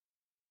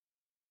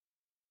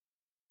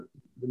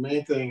the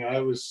main thing I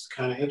was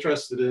kind of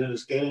interested in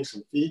is getting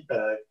some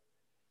feedback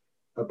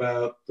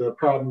about the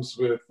problems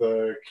with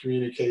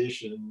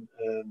communication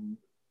and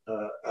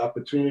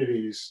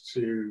opportunities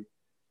to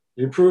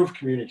improve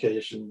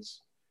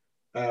communications.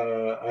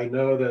 I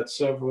know that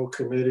several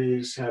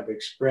committees have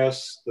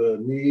expressed the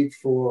need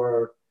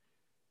for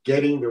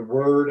getting the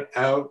word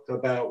out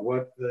about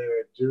what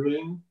they're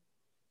doing.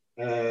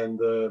 And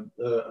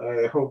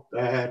I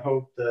had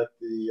hoped that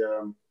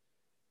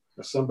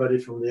somebody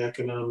from the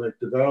Economic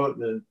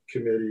Development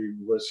Committee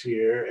was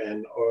here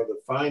or the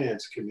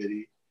Finance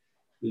Committee,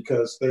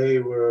 because they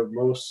were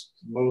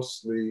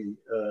mostly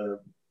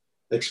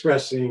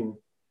expressing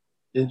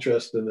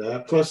interest in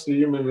that. Plus the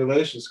Human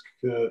Relations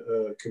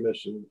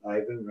Commission,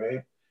 Ivan,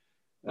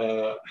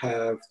 right,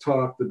 have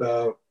talked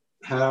about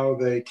how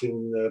they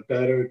can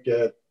better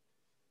get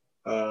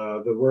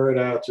the word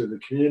out to the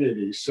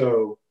community.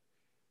 So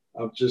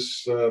I'm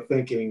just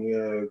thinking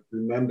the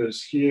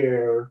members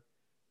here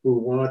who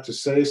want to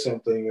say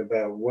something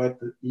about what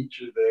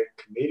each of their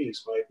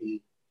committees might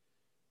be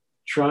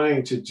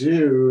trying to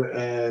do,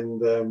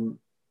 and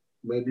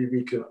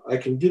maybe I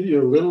can give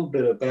you a little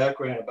bit of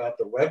background about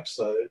the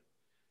website.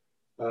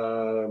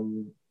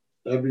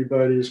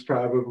 Everybody's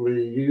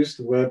probably used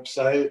the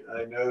website.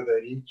 I know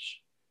that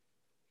each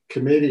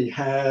committee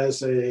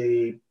has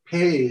a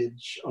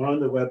page on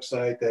the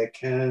website that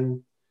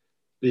can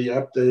be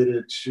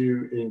updated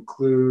to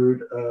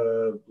include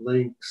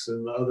links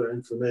and other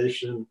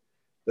information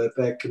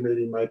that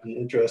committee might be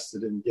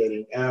interested in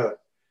getting out.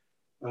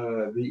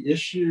 The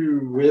issue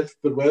with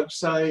the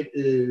website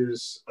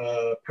is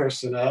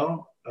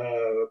personnel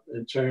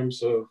in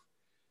terms of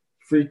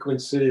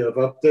frequency of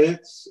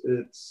updates.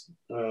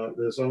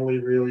 There's only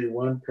really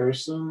one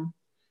person,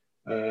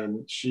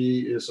 and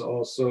she is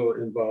also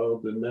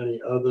involved in many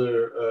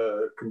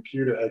other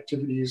computer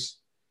activities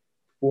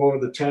for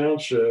the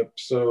township.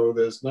 So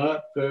there's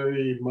not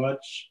very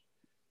much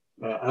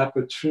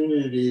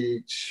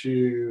opportunity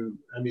to,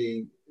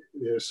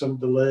 there's some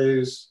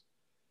delays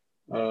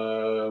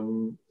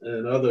and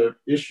other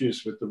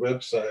issues with the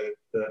website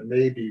that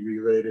may be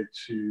related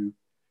to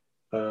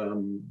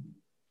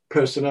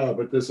personnel.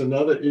 But there's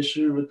another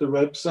issue with the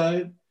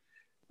website.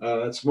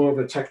 It's more of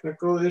a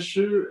technical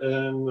issue,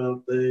 and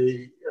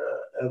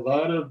a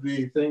lot of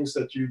the things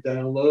that you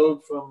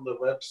download from the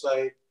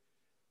website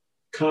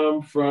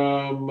come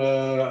from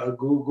a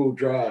Google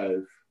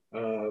Drive.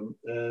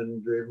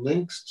 And the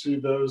links to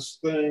those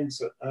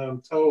things,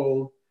 I'm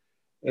told,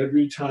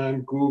 every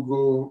time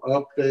Google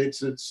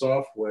updates its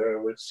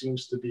software, which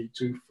seems to be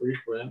too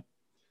frequent,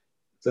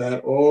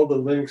 that all the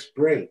links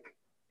break,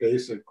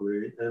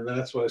 basically. And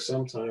that's why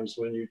sometimes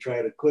when you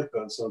try to click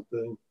on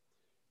something,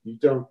 you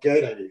don't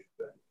get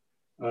anything,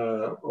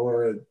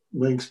 or it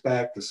links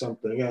back to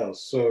something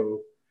else.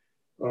 So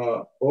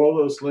all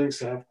those links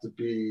have to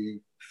be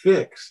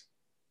fixed,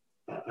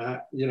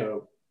 and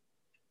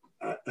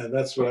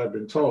that's what I've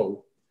been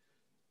told.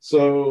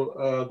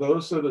 So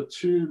those are the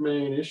two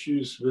main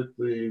issues with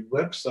the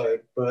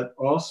website. But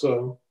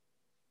also,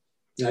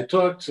 I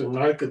talked to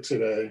Micah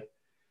today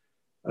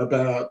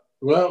about,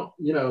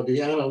 the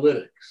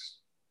analytics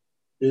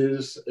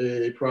is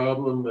a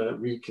problem that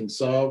we can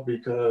solve,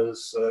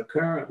 because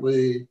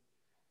currently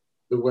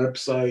the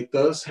website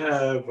does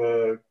have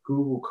a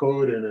Google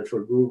code in it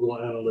for Google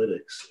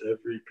Analytics.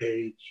 Every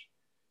page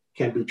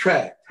can be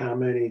tracked, how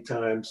many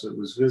times it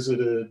was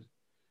visited,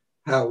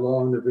 how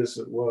long the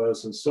visit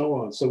was, and so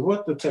on. So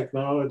what the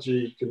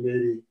technology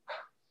committee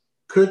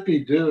could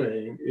be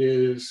doing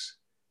is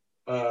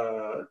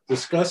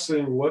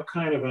discussing what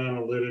kind of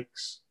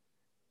analytics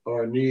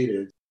are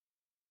needed.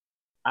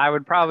 I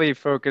would probably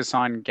focus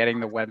on getting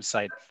the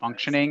website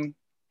functioning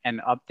and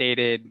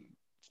updated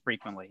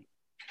frequently,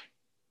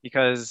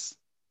 because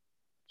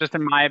just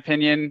in my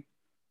opinion,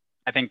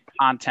 I think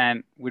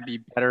content would be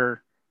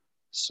better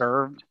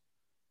served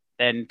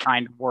than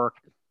trying to work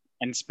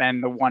and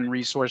spend the one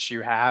resource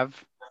you have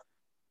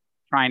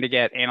trying to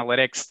get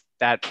analytics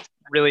that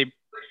really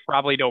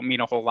probably don't mean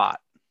a whole lot.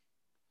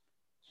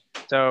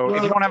 So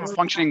if you don't have a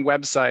functioning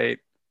website,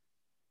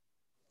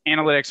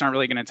 analytics aren't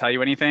really going to tell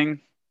you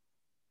anything.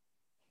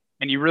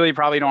 And you really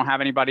probably don't have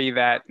anybody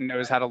that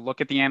knows how to look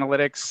at the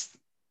analytics,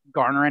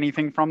 garner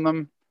anything from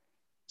them.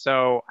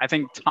 So I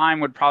think time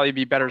would probably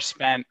be better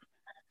spent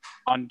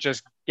on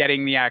just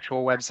getting the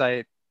actual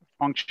website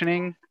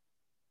functioning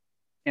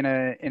in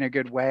a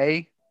good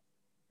way.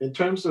 In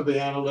terms of the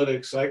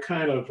analytics, I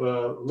kind of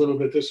a little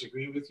bit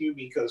disagree with you,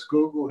 because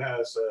Google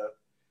has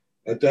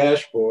a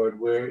dashboard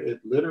where it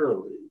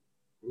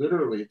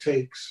literally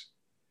takes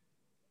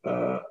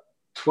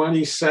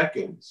 20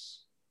 seconds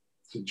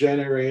to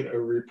generate a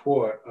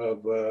report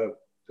of the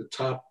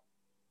top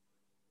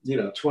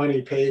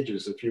 20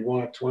 pages, if you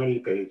want 20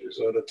 pages,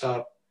 or the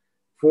top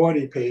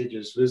 40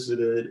 pages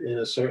visited in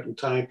a certain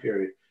time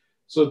period.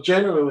 So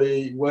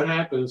generally what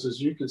happens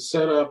is you could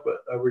set up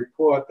a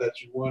report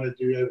that you want to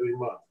do every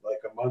month, like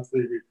a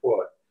monthly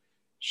report.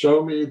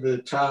 Show me the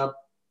top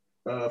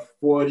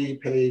 40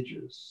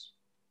 pages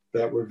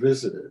that were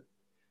visited.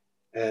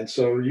 And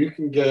so you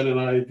can get an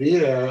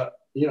idea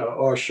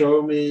or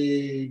show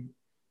me,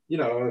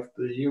 if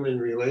the Human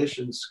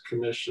Relations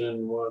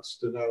Commission wants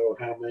to know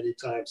how many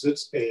times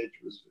its page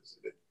was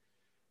visited.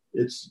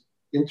 It's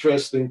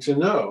interesting to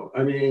know.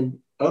 I mean,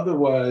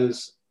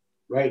 otherwise,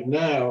 right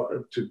now,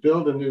 to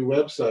build a new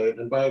website,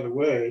 and by the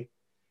way,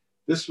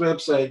 this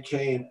website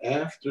came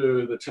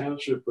after the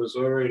township was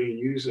already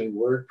using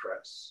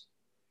WordPress.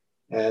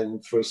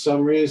 And for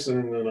some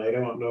reason, and I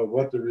don't know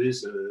what the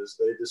reason is,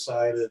 they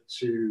decided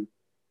to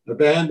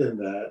abandon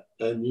that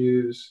and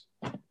use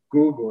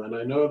Google. And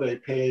I know they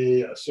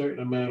pay a certain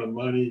amount of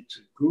money to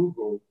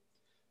Google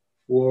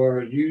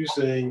for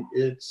using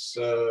its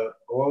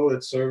all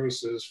its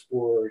services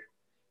for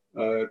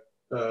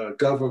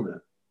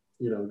government,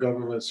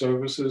 government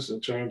services,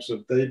 in terms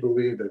of, they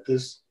believe that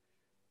this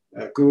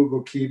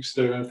Google keeps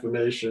their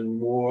information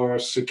more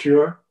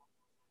secure,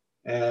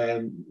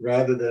 and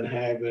rather than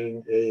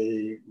having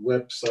a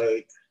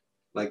website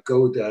like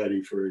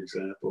GoDaddy, for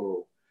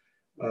example,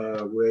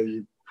 where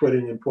you're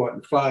putting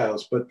important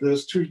files, but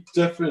there's two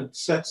different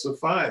sets of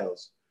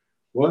files.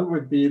 One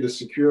would be the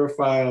secure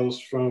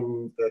files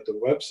that the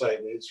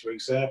website needs. For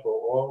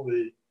example, all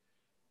the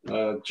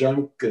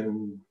junk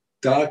and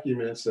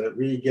documents that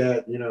we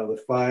get,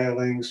 the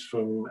filings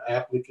from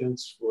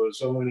applicants for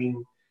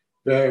zoning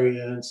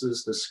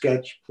variances, the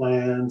sketch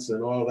plans,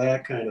 and all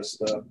that kind of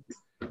stuff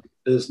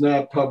is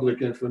not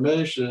public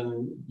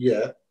information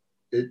yet.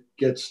 It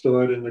gets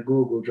stored in the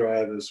Google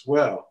Drive as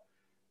well.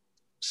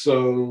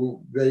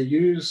 So they're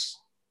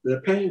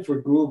paying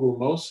for Google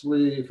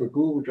mostly, for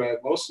Google Drive,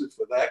 mostly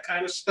for that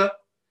kind of stuff.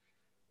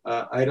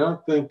 I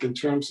don't think in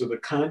terms of the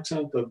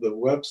content of the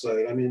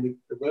website. I mean,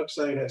 the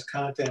website has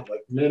content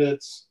like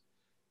minutes.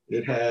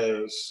 It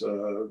has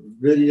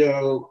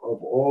video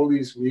of all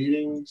these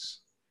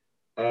meetings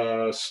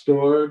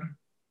stored.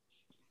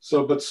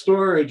 So, but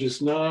storage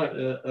is not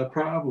a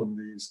problem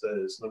these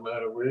days, no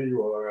matter where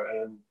you are.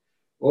 And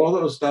all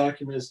those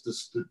documents,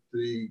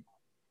 the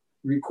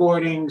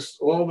recordings,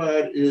 all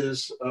that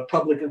is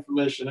public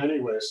information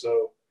anyway.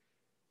 So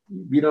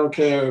we don't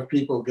care if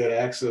people get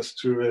access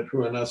to it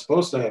who are not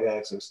supposed to have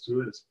access to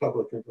it. It's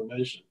public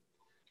information.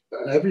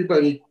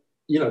 Everybody,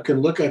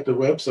 can look at the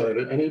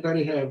website.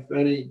 Anybody have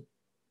any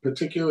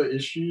particular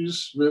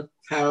issues with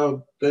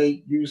how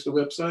they use the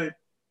website?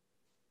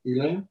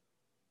 Elaine?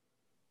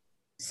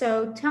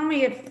 So tell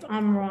me if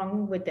I'm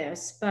wrong with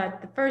this,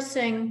 but the first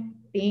thing,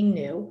 being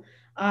new,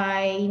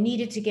 I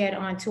needed to get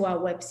onto our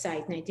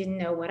website and I didn't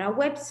know what our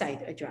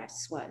website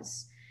address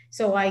was.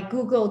 So I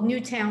Googled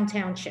Newtown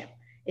Township.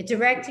 It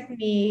directed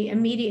me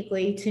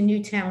immediately to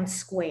Newtown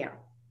Square.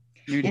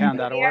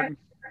 Newtown.org?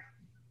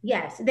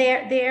 Yes,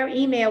 their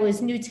email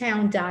is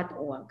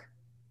newtown.org.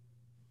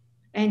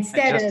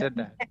 Instead of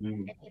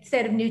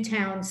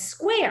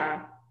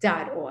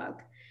newtownsquare.org.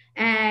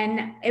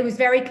 And it was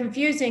very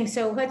confusing.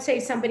 So let's say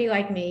somebody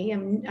like me,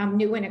 I'm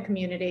new in a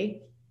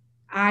community.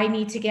 I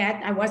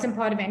wasn't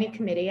part of any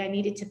committee. I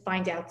needed to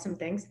find out some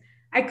things.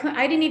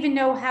 I didn't even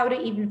know how to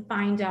even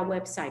find our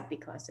website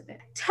because of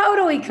it.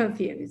 Totally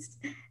confused.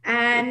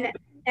 And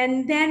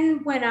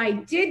then when I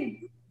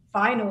did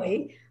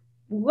finally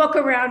look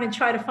around and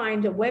try to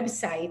find a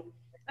website,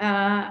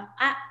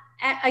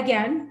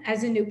 again,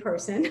 as a new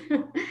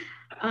person,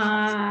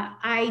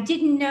 I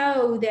didn't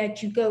know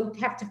that you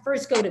have to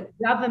first go to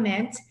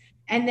government,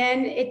 and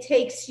then it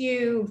takes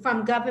you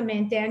from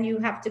government, then you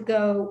have to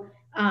go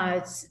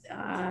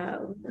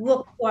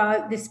look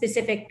for the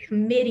specific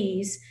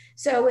committees.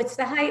 So it's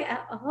the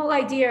whole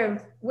idea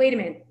of, wait a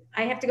minute,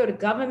 I have to go to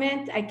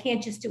government. I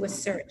can't just do a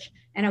search.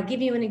 And I'll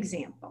give you an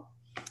example.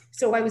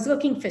 So I was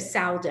looking for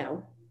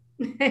Saldo,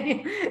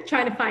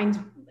 trying to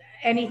find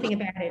anything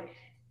about it.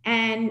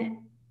 And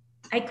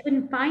I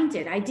couldn't find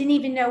it. I didn't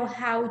even know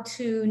how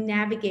to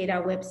navigate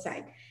our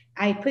website.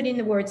 I put in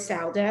the word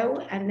Saldo,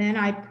 and then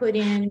I put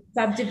in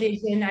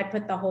subdivision. I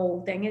put the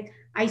whole thing in.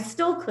 I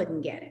still couldn't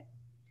get it.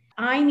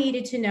 I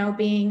needed to know,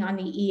 being on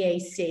the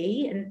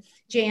EAC, and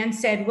Jan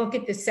said, look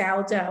at the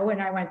Saldo.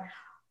 And I went,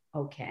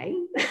 okay.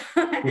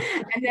 And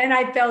then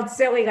I felt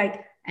silly,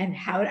 like, and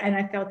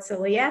I felt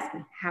silly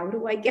asking, how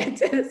do I get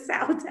to the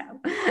Saldo?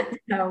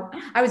 So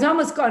I was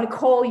almost going to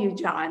call you,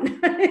 John.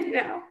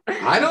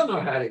 I don't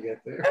know how to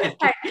get there.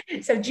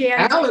 So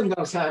Jan, Alan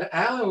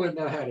would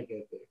know how to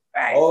get there.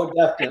 Right. Oh,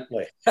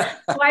 definitely.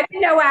 Well, I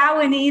didn't know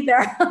Alan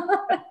either.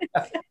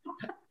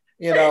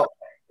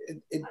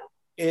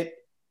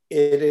 It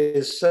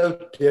is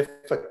so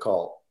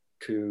difficult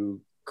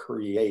to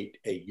create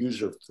a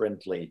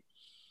user-friendly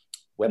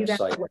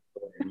website for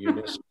a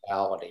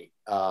municipality,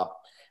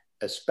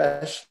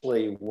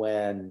 especially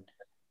when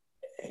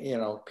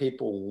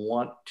people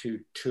want to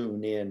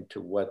tune in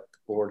to what the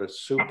Board of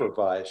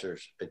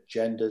Supervisors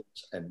agendas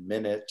and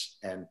minutes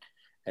and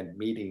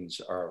meetings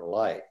are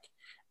like.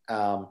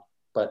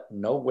 But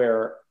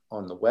nowhere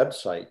on the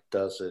website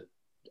does it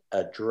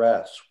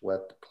address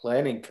what the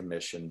Planning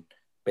Commission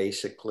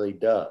basically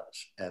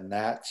does, and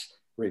that's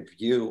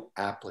review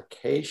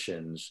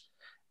applications.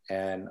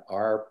 And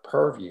our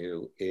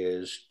purview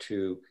is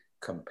to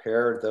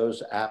compare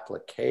those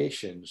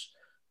applications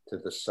to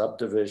the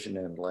subdivision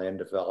and land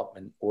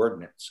development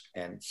ordinance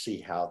and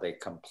see how they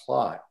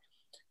comply.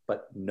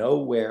 But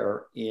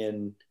nowhere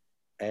in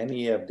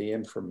any of the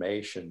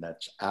information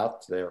that's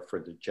out there for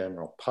the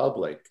general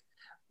public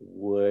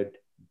would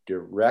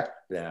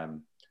direct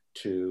them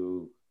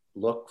to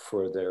look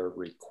for their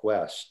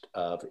request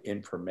of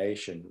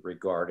information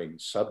regarding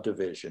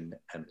subdivision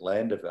and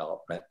land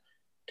development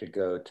to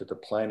go to the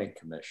Planning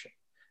Commission,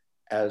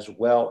 as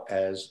well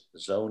as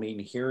zoning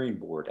hearing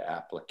board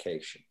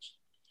applications.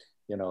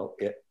 You know,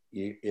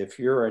 if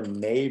you're a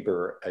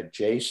neighbor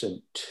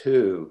adjacent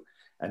to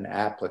an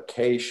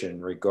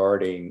application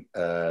regarding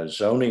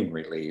zoning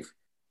relief,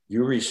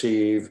 you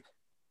receive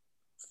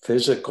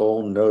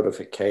physical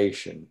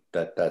notification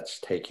that that's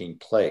taking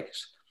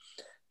place.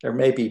 There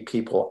may be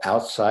people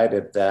outside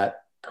of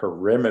that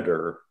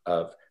perimeter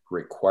of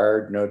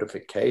required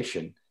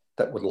notification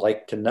that would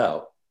like to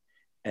know.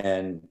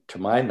 And to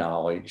my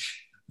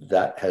knowledge,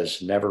 that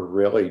has never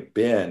really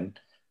been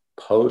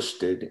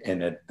posted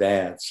in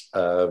advance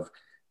of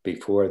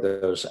before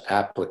those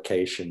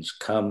applications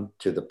come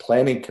to the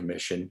Planning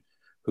Commission,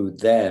 who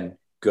then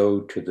go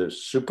to the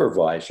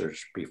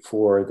supervisors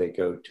before they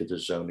go to the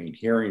zoning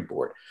hearing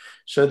board.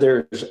 So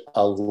there's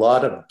a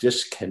lot of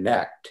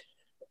disconnect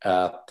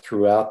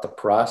throughout the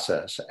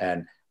process.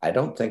 And I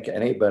don't think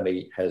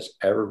anybody has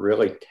ever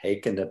really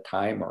taken the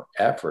time or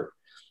effort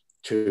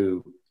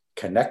to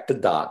connect the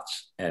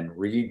dots and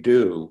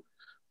redo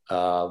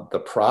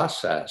the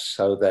process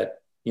so that,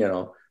 you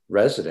know,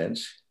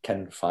 residents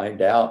can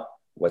find out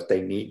what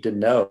they need to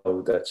know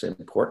that's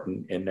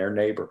important in their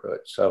neighborhood.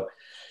 So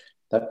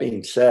that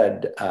being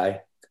said,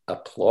 I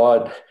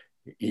applaud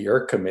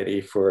your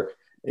committee for,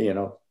 you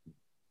know,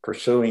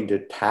 pursuing to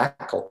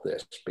tackle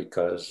this,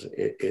 because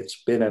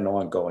it's been an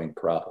ongoing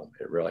problem.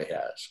 It really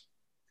has.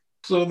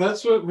 So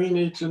that's what we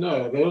need to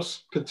know,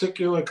 those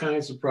particular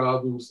kinds of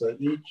problems that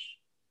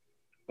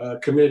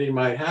each committee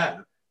might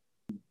have,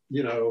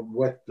 you know,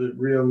 what the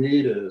real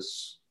need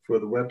is for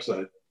the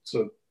website.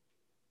 So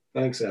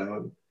thanks,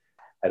 Alan.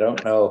 I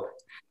don't know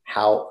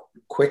how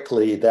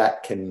quickly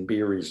that can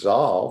be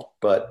resolved,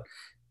 but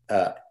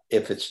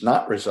if it's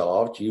not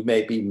resolved, you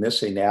may be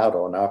missing out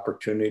on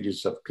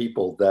opportunities of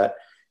people that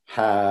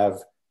have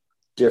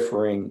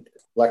differing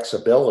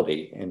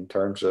flexibility in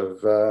terms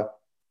of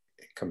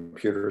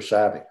computer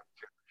savvy.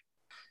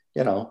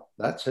 You know,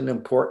 that's an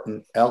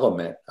important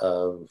element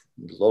of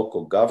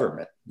local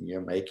government.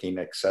 You're making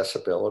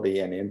accessibility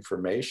and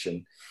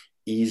information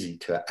easy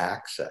to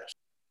access.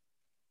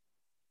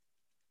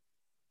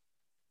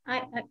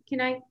 Can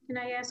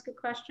I ask a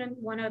question?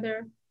 One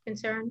other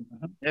concern?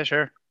 Yeah,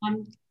 sure.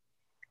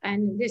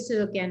 And this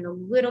is, again, a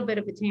little bit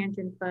of a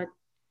tangent, but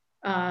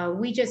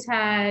we just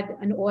had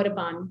an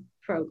Audubon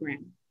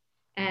program,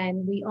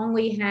 and we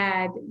only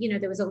had, you know,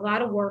 there was a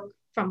lot of work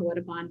from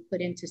Audubon put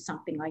into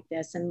something like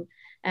this,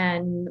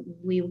 and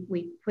we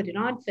put it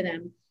on for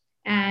them,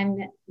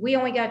 and we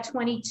only got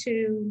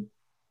 22,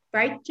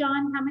 right,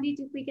 John? How many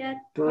did we get?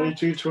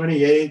 22,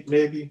 28,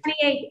 maybe.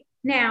 28.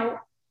 Now,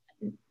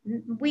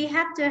 we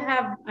have to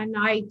have, and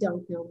I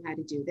don't know how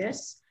to do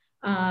this,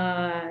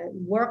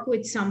 work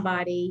with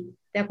somebody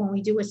that when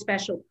we do a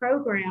special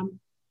program,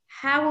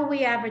 how are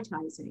we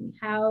advertising?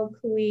 How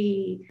can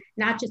we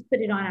not just put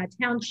it on our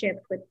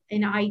township, but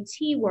in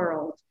IT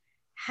world,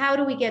 how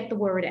do we get the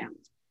word out?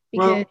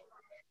 Because,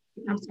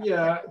 well,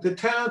 yeah, the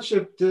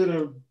township did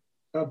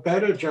a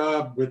better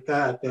job with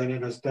that than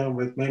it has done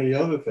with many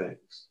other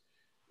things.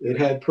 It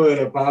had put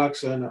a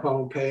box on the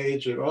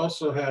homepage. It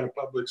also had a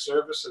public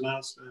service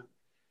announcement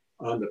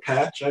on the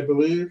patch, I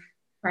believe.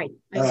 Right.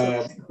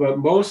 But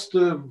most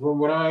of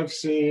what I've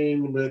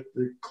seen with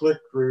the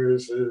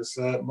click-throughs is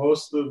that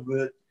most of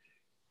it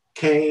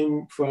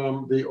came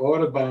from the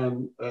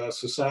Audubon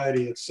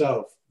Society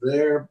itself.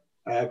 Their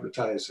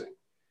advertising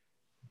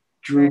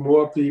drew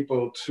more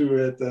people to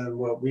it than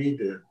what we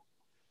did.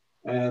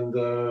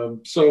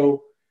 And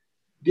so,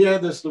 yeah,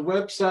 there's the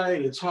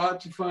website. It's hard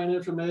to find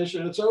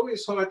information. It's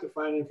always hard to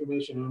find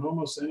information on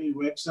almost any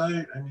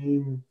website. I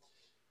mean,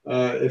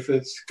 if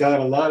it's got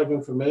a lot of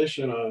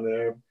information on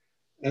there.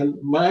 And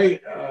my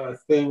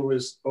thing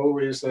was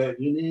always that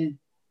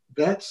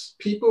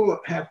people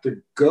have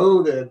to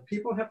go there.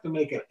 People have to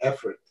make an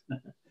effort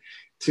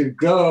to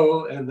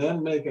go and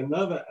then make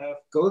another effort,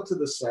 go to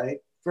the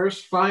site,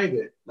 first find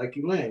it, like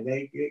Elaine,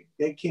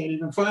 they can't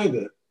even find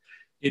it.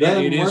 It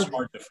is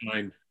hard to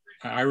find.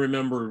 I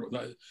remember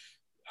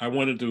I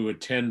wanted to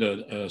attend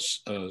a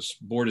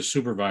Board of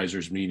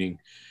Supervisors meeting,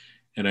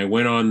 and I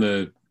went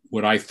on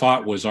what I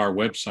thought was our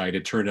website.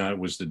 It turned out it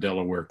was the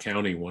Delaware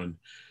County one.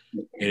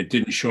 And it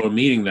didn't show a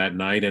meeting that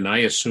night, and I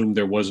assumed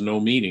there was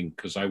no meeting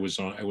because I was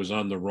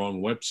on the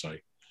wrong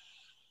website.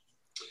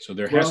 So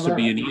there has to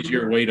be an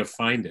easier way to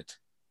find it.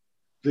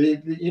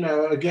 You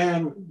know,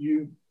 again,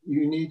 you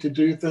need to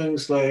do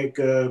things like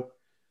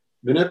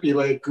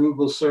manipulate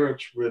Google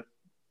search with,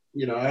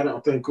 you know, I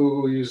don't think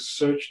Google uses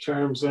search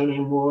terms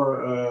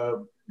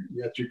anymore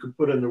that you can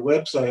put in the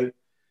website,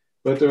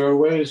 but there are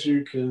ways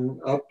you can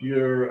up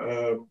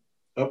your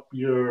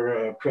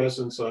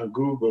presence on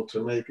Google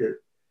to make it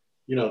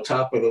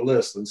top of the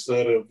list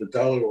instead of the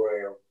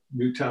Delaware,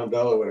 Newtown,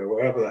 Delaware,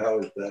 wherever the hell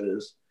that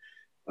is.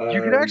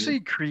 You could actually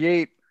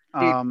create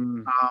a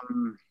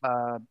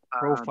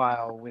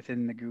profile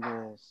within the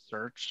Google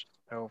search.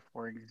 So,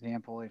 for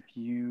example, if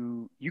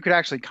you could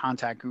actually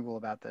contact Google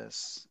about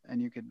this,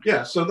 and you could.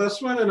 Yeah, so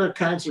that's one of the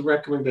kinds of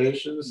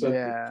recommendations that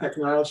the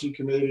technology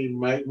committee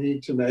might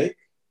need to make.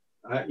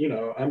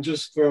 I'm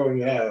just throwing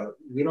it out.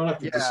 We don't have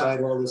to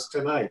decide all this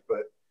tonight,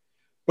 but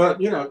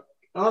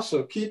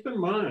also keep in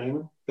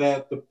mind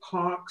that the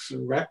Parks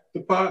and Rec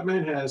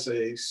Department has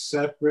a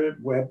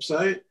separate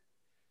website.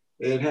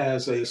 It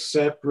has a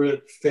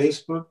separate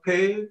Facebook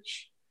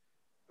page.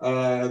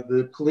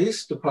 The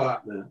police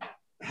department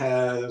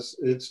has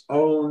its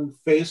own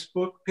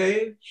Facebook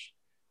page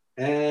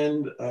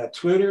and a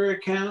Twitter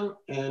account,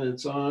 and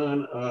it's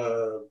on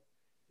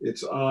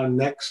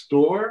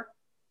Nextdoor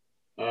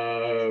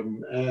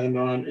and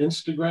on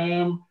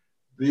Instagram.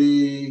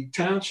 The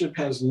township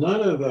has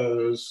none of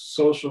those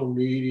social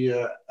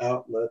media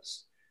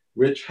outlets,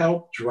 which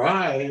help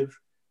drive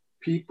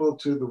people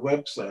to the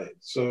website.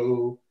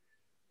 So,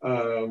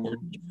 or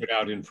to put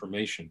out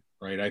information,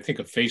 right? I think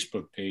a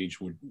Facebook page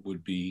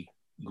would be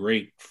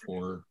great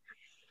for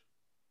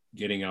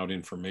getting out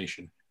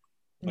information,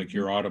 like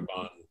your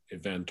Audubon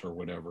event or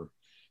whatever.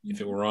 If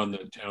it were on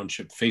the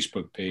township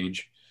Facebook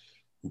page,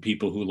 and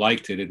people who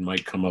liked it, it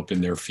might come up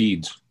in their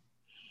feeds.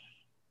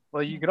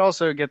 Well, you could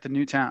also get the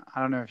Newtown.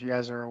 I don't know if you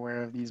guys are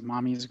aware of these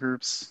mommies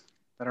groups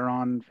that are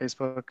on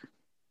Facebook.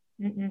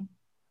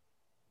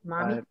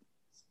 Mommy?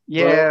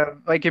 Yeah,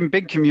 like in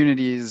big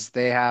communities,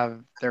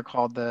 they're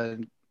called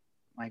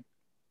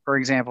for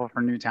example,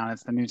 for Newtown,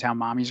 it's the Newtown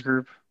Mommies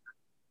Group.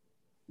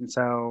 And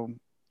so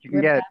you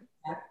can get,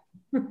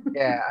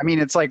 yeah, I mean,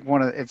 it's like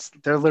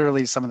they're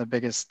literally some of the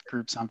biggest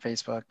groups on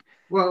Facebook.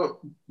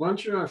 Well,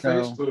 once you're on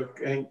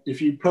Facebook, and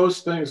if you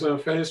post things on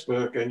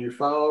Facebook and you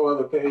follow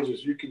other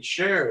pages, you can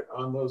share it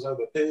on those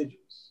other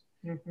pages,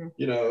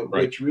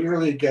 which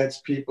really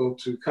gets people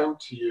to come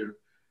to you.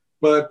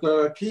 But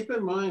keep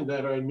in mind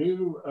that our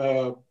new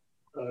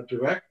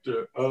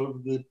director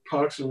of the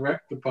Parks and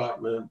Rec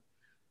Department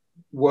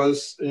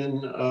was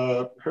in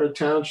her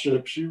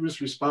township. She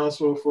was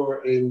responsible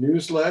for a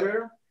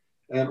newsletter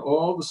and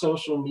all the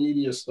social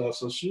media stuff.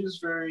 So she's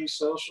very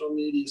social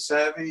media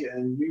savvy,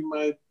 and you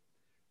might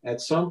at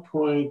some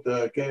point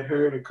get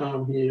her to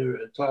come here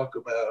and talk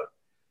about,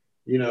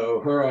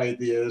 her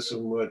ideas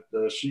and what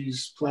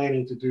she's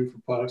planning to do for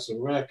Parks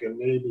and Rec, and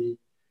maybe,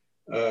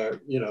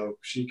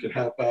 she could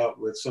help out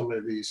with some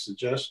of these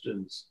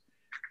suggestions.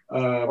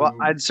 Well,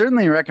 I'd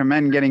certainly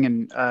recommend getting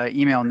an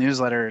email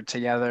newsletter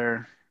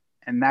together,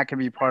 and that could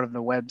be part of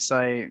the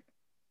website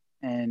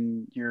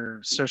and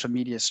your social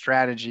media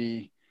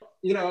strategy.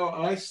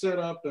 I set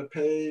up a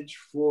page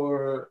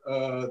for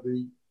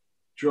the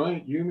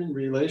Joint Human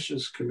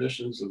Relations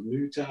Commissions of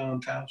Newtown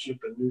Township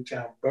and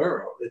Newtown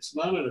Borough. It's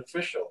not an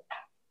official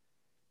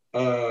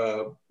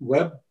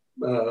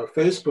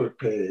Facebook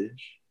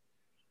page,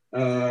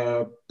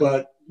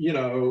 but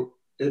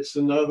it's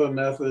another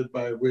method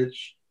by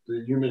which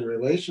the Human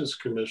Relations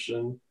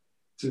Commission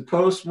to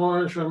post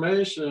more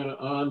information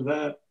on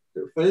that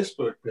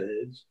Facebook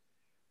page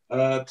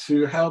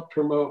to help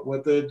promote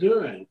what they're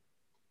doing.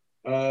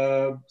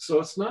 So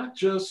it's not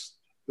just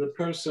the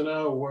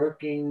personnel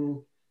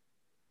working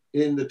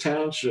in the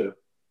township.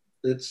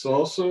 It's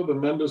also the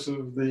members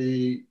of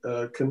the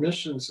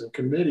commissions and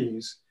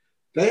committees.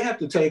 They have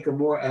to take a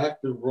more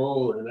active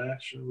role in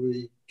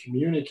actually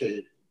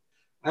communicating.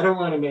 I don't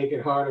want to make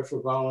it harder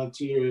for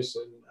volunteers,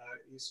 and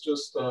it's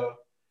just, I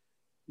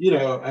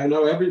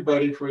know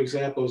everybody, for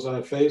example, is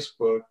on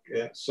Facebook.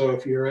 So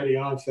if you're already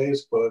on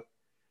Facebook,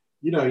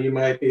 you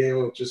might be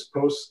able to just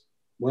post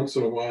once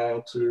in a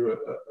while to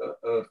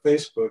a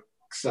Facebook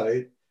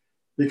site,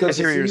 because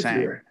I see what you're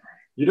saying.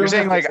 You're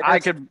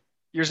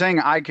saying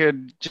I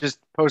could just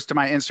post to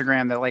my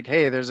Instagram that, like,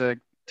 hey, there's a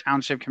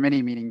township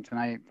committee meeting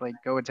tonight, like,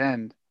 go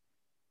attend.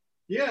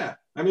 Yeah,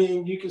 I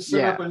mean, you can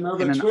set up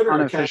another Twitter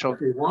account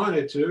if you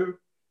wanted to.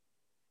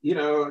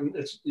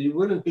 You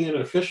wouldn't be an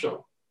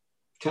official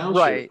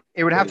township. Right,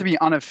 it would have to be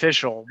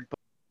unofficial.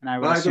 And I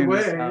would By the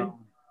way,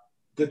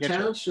 the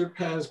township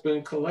has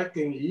been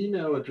collecting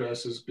email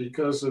addresses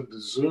because of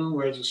the Zoom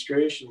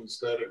registrations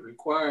that it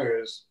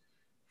requires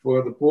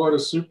for the Board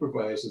of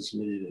Supervisors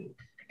meeting.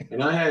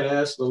 And I had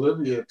asked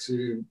Olivia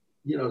to,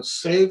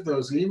 save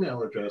those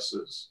email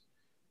addresses,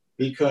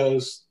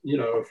 because,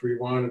 if we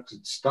wanted to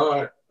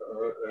start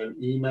an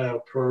email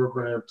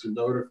program to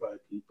notify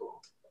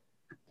people.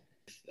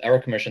 Our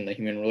commission, the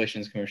Human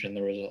Relations Commission,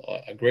 there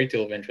was a great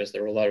deal of interest.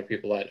 There were a lot of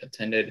people that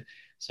attended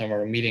some of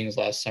our meetings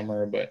last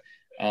summer, but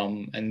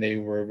and they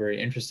were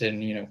very interested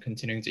in,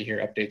 continuing to hear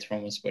updates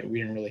from us, but we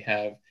didn't really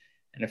have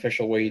an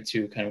official way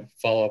to kind of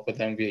follow up with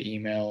them via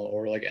email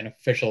or like an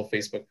official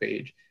Facebook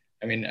page.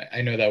 I mean,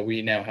 I know that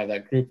we now have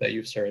that group that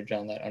you've started,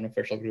 John, that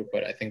unofficial group,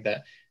 but I think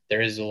that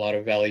there is a lot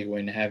of value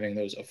in having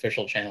those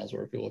official channels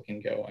where people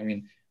can go. I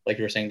mean, like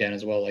you were saying, Dan,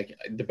 as well, like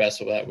the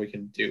best of that we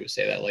can do is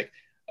say that, like,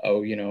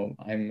 oh, you know,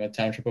 I'm a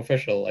township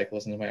official, like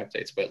listen to my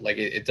updates, but like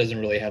it doesn't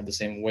really have the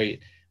same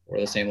weight or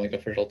the same like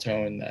official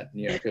tone that,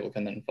 you know, people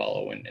can then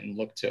follow and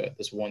look to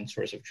this one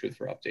source of truth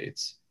for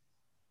updates.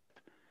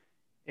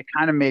 It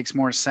kind of makes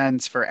more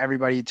sense for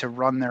everybody to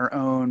run their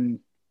own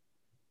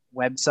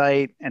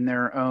website and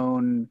their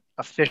own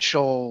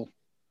official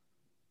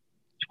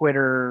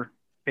Twitter,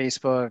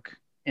 Facebook,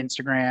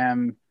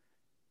 Instagram,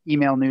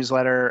 email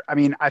newsletter. I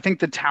mean, I think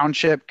the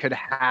township could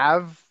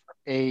have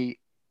a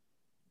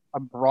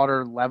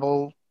broader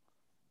level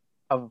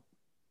of,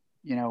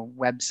 you know,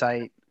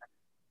 website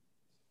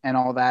and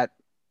all that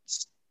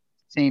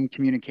same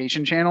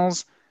communication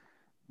channels,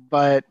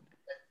 but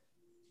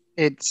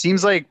it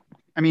seems like,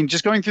 I mean,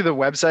 just going through the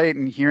website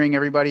and hearing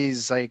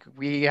everybody's like,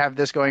 we have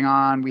this going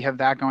on, we have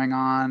that going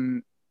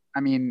on.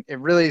 I mean, it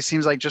really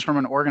seems like just from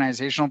an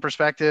organizational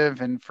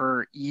perspective and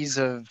for ease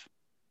of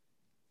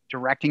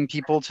directing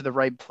people to the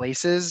right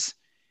places,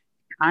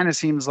 kind of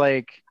seems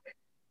like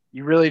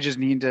you really just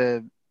need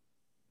to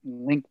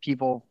link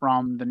people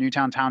from the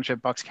Newtown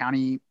Township Bucks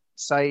County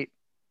site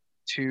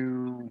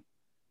to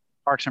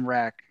Parks and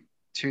Rec,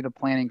 to the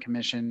Planning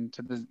Commission,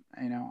 to the,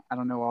 you know, I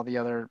don't know, all the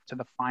other, to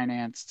the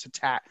finance,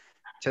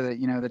 to the,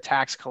 you know, the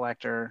tax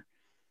collector,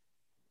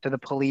 to the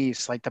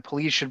police. Like the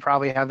police should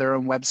probably have their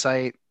own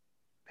website.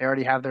 They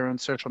already have their own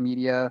social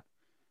media.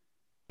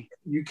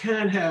 You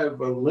can have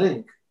a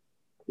link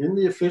in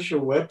the official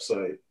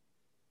website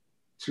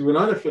to an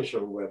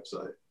unofficial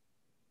website.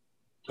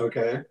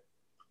 Okay.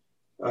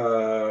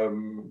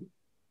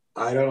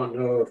 I don't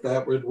know if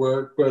that would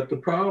work, but the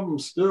problem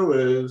still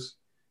is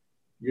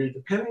you're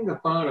depending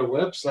upon a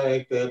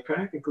website that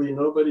practically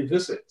nobody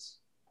visits,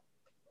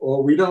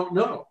 or we don't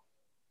know.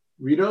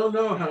 We don't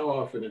know how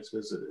often it's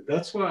visited.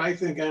 That's why I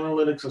think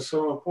analytics are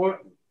so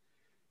important.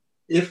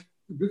 If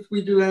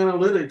we do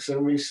analytics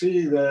and we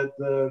see that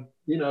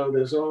you know,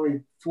 there's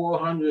only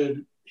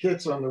 400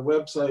 hits on the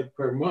website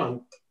per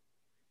month,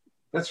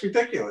 that's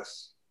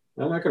ridiculous.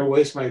 I'm not going to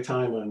waste my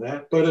time on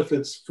that. But if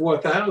it's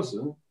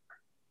 4,000,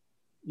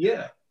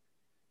 yeah,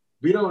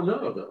 we don't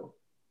know though.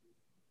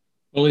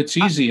 Well, it's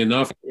easy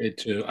enough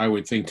I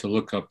would think, to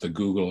look up the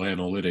Google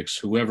Analytics.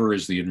 Whoever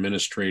is the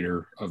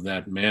administrator of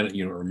that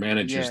or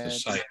manages the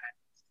site,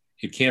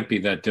 it can't be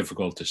that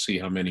difficult to see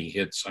how many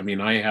hits. I mean,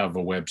 I have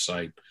a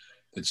website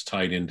that's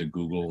tied into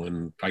Google,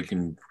 and I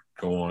can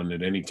go on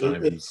at any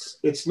time.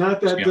 It's not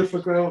that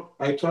difficult.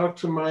 I talked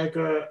to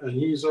Micah, and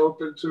he's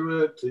open to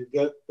it to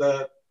get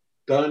that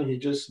done. He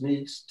just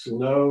needs to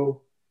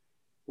know,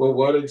 well,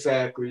 what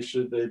exactly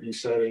should they be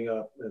setting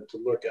up and to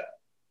look at.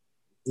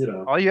 You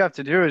know, all you have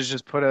to do is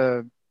just put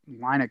a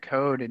line of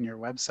code in your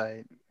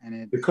website,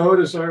 and the code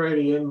is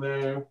already in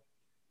there.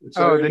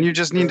 Then you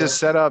just need to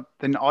set up.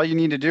 Then all you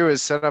need to do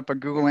is set up a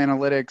Google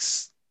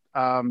Analytics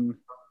account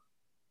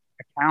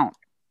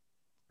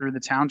through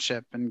the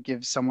township and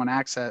give someone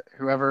access.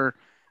 Whoever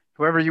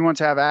you want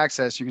to have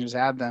access, you can just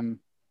add them.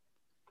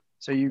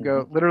 So you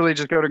go literally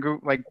just go to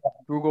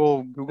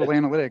Google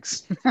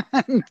Analytics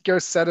and go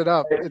set it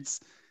up. It's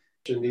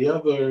the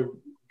other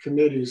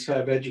committees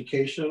have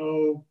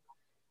educational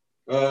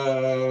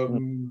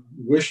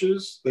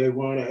wishes. They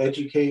want to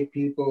educate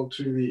people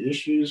to the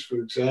issues. For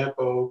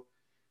example,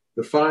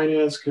 the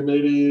Finance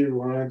Committee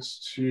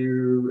wants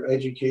to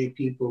educate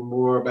people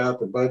more about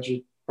the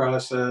budget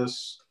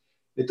process.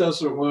 It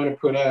doesn't want to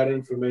put out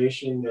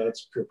information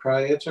that's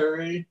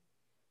proprietary,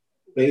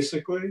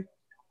 basically,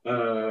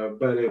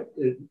 but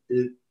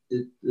it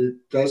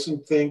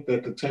doesn't think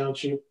that the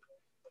township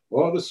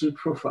or the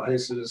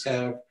supervisors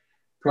have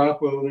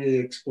properly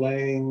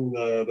explained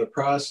the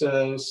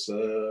process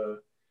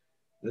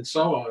and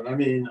so on. I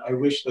mean, I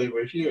wish they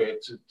were here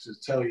to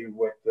tell you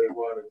what they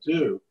want to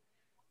do,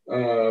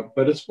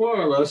 but it's more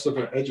or less of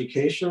an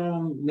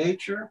educational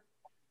nature.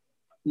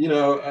 You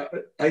know,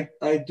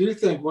 I do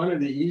think one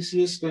of the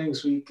easiest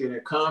things we can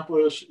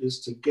accomplish is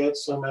to get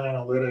some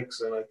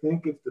analytics, and I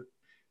think if the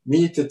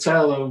need to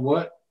tell them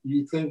what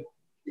you think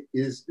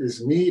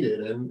is needed,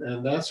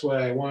 and that's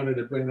why I wanted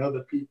to bring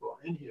other people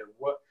in here.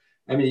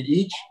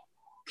 Each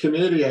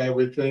committee, I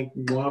would think,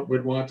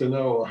 would want to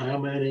know how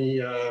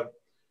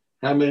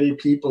many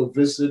people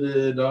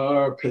visited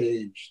our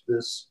page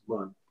this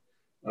month,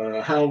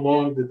 how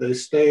long did they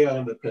stay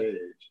on the page,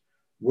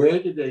 where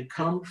did they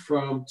come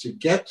from to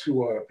get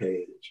to our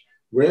page,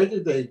 where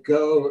did they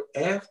go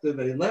after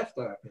they left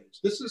our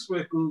page. This is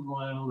what Google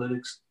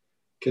Analytics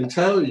can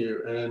tell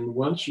you, and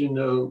once you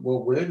know,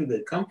 well, where did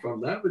they come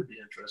from, that would be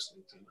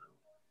interesting to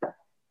know,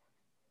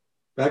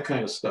 that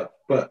kind of stuff.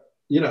 But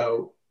you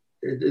know,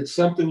 it's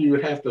something you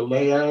would have to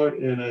lay out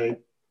in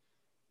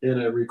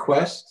a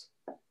request.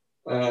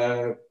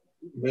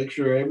 Make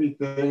sure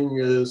everything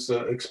is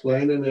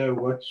explained in there,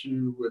 what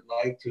you would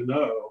like to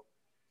know,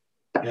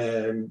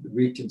 and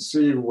we can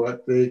see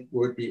what they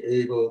would be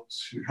able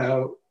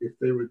to, if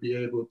they would be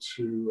able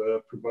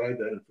to provide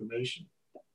that information.